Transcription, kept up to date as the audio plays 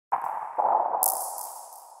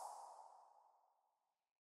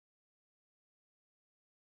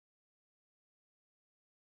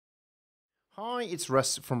Hi, it's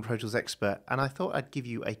Russ from Pro Tools Expert, and I thought I'd give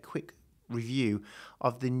you a quick review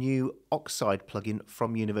of the new Oxide plugin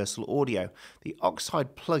from Universal Audio. The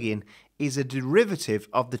Oxide plugin is a derivative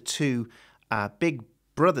of the two big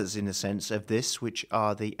brothers, in a sense, of this, which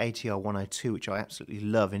are the ATR 102, which I absolutely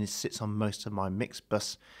love, and it sits on most of my mix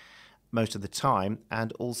bus most of the time,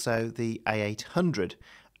 and also the A800.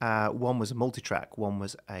 One was a multi-track, one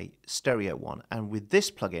was a stereo one, and with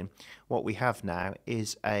this plugin, what we have now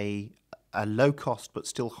is a low-cost but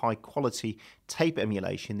still high-quality tape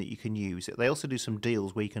emulation that you can use. They also do some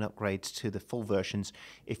deals where you can upgrade to the full versions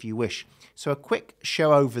if you wish. So a quick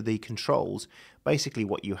show over the controls. Basically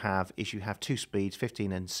what you have is you have two speeds,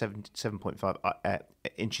 15 and 7.5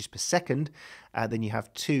 inches per second. Then you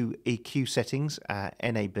have two EQ settings,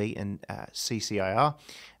 NAB and CCIR.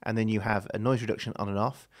 And then you have a noise reduction on and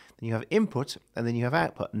off. Then you have input, and then you have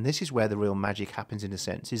output. And this is where the real magic happens, in a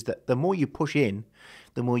sense, is that the more you push in,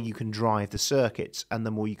 the more you can drive the circuits, and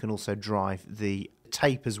the more you can also drive the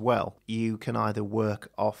tape as well. You can either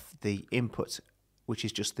work off the input, which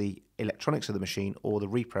is just the electronics of the machine, or the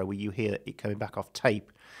repro, where you hear it coming back off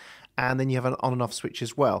tape. And then you have an on and off switch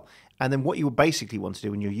as well. And then what you basically want to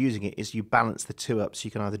do when you're using it is you balance the two up. So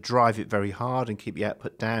you can either drive it very hard and keep the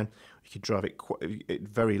output down, or you can drive it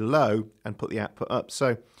very low and put the output up.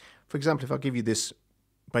 So, for example, if I give you this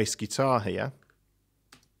bass guitar here,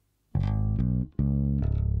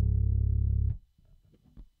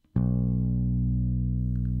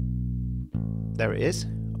 there it is,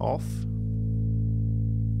 off.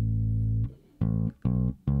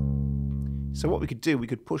 So what we could do, we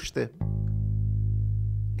could push the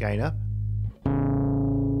gain up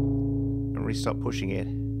and restart pushing it,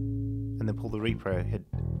 and then pull the repro head,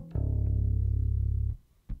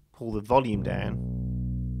 pull the volume down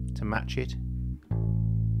to match it.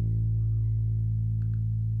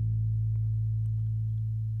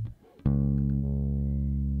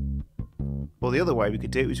 Well, the other way we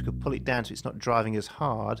could do it is we could pull it down so it's not driving as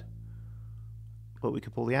hard, but we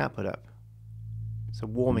could pull the output up. So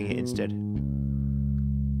warming it instead.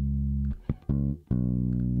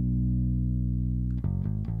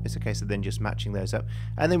 It's a case of then just matching those up.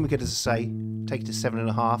 And then we could, as I say, take it to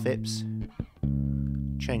 7.5 IPS,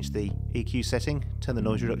 change the EQ setting, turn the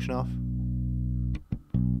noise reduction off.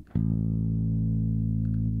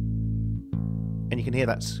 And you can hear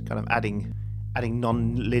that's kind of adding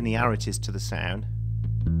non-linearities to the sound.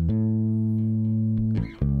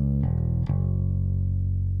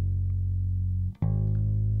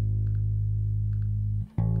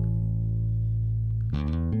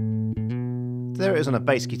 There it is on a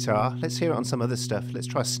bass guitar. Let's hear it on some other stuff. Let's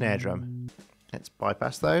try snare drum. Let's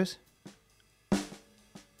bypass those.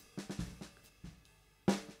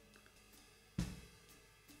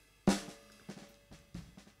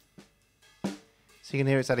 So you can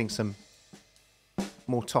hear it's adding some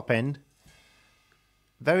more top end.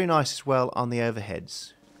 Very nice as well on the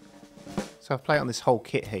overheads. So I've played on this whole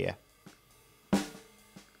kit here.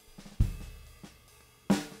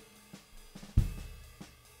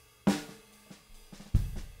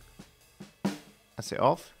 That's it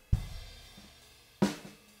off.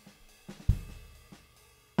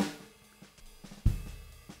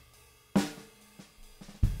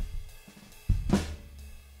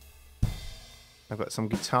 I've got some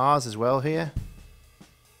guitars as well here.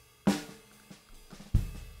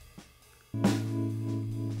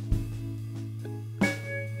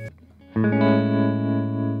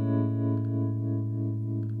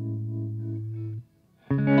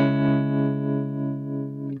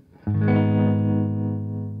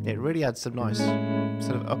 It really adds some nice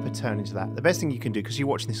sort of upper tone into that. The best thing you can do, because you're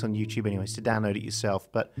watching this on YouTube anyway, is to download it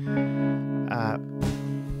yourself. But there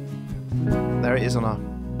it is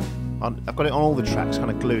I've got it on all the tracks, kind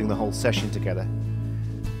of gluing the whole session together.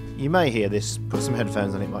 You may hear this. Put some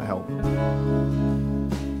headphones on, it might help.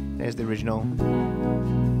 There's the original.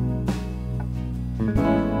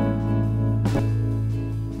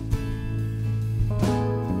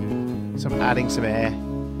 So I'm adding some air,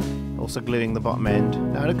 also gluing the bottom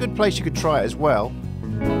end. Now, in a good place you could try it as well.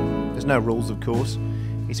 There's no rules, of course. You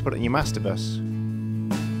need to put it in your master bus.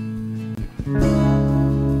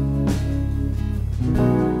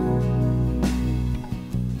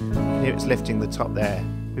 Here it's lifting the top there.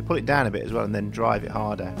 We pull it down a bit as well and then drive it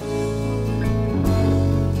harder.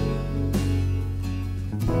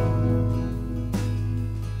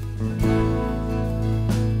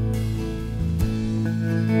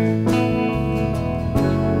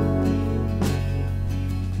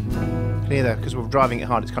 Clear there, because we're driving it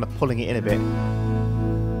hard, it's kind of pulling it in a bit.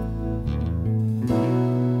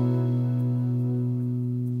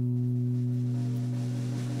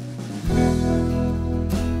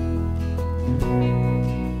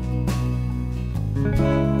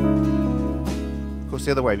 course,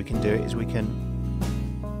 the other way we can do it is we can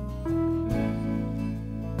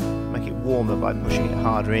make it warmer by pushing it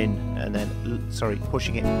harder in, and then,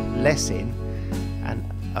 pushing it less in and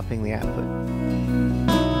upping the output.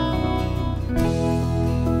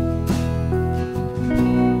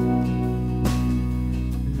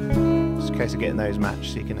 Just a case of getting those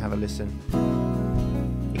matched so you can have a listen.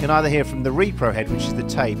 You can either hear from the repro head, which is the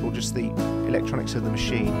tape, or just the electronics of the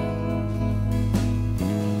machine.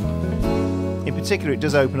 In particular, it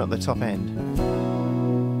does open up the top end,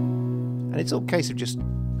 and it's all a case of just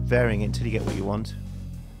varying it until you get what you want.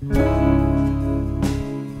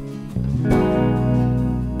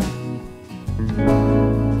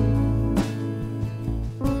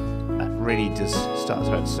 That really does start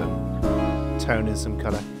to add some tone and some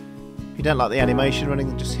colour. If you don't like the animation running,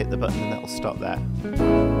 then just hit the button and that'll stop that.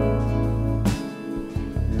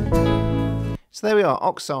 So there we are,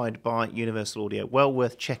 Oxide by Universal Audio. Well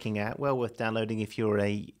worth checking out, well worth downloading if you're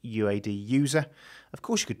a UAD user. Of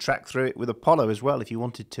course, you could track through it with Apollo as well if you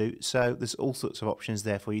wanted to, so there's all sorts of options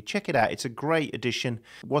there for you. Check it out, it's a great addition.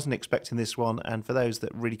 Wasn't expecting this one, and for those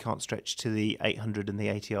that really can't stretch to the 800 and the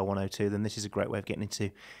ATR 102, then this is a great way of getting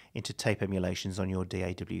into tape emulations on your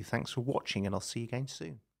DAW. Thanks for watching, and I'll see you again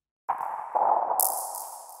soon.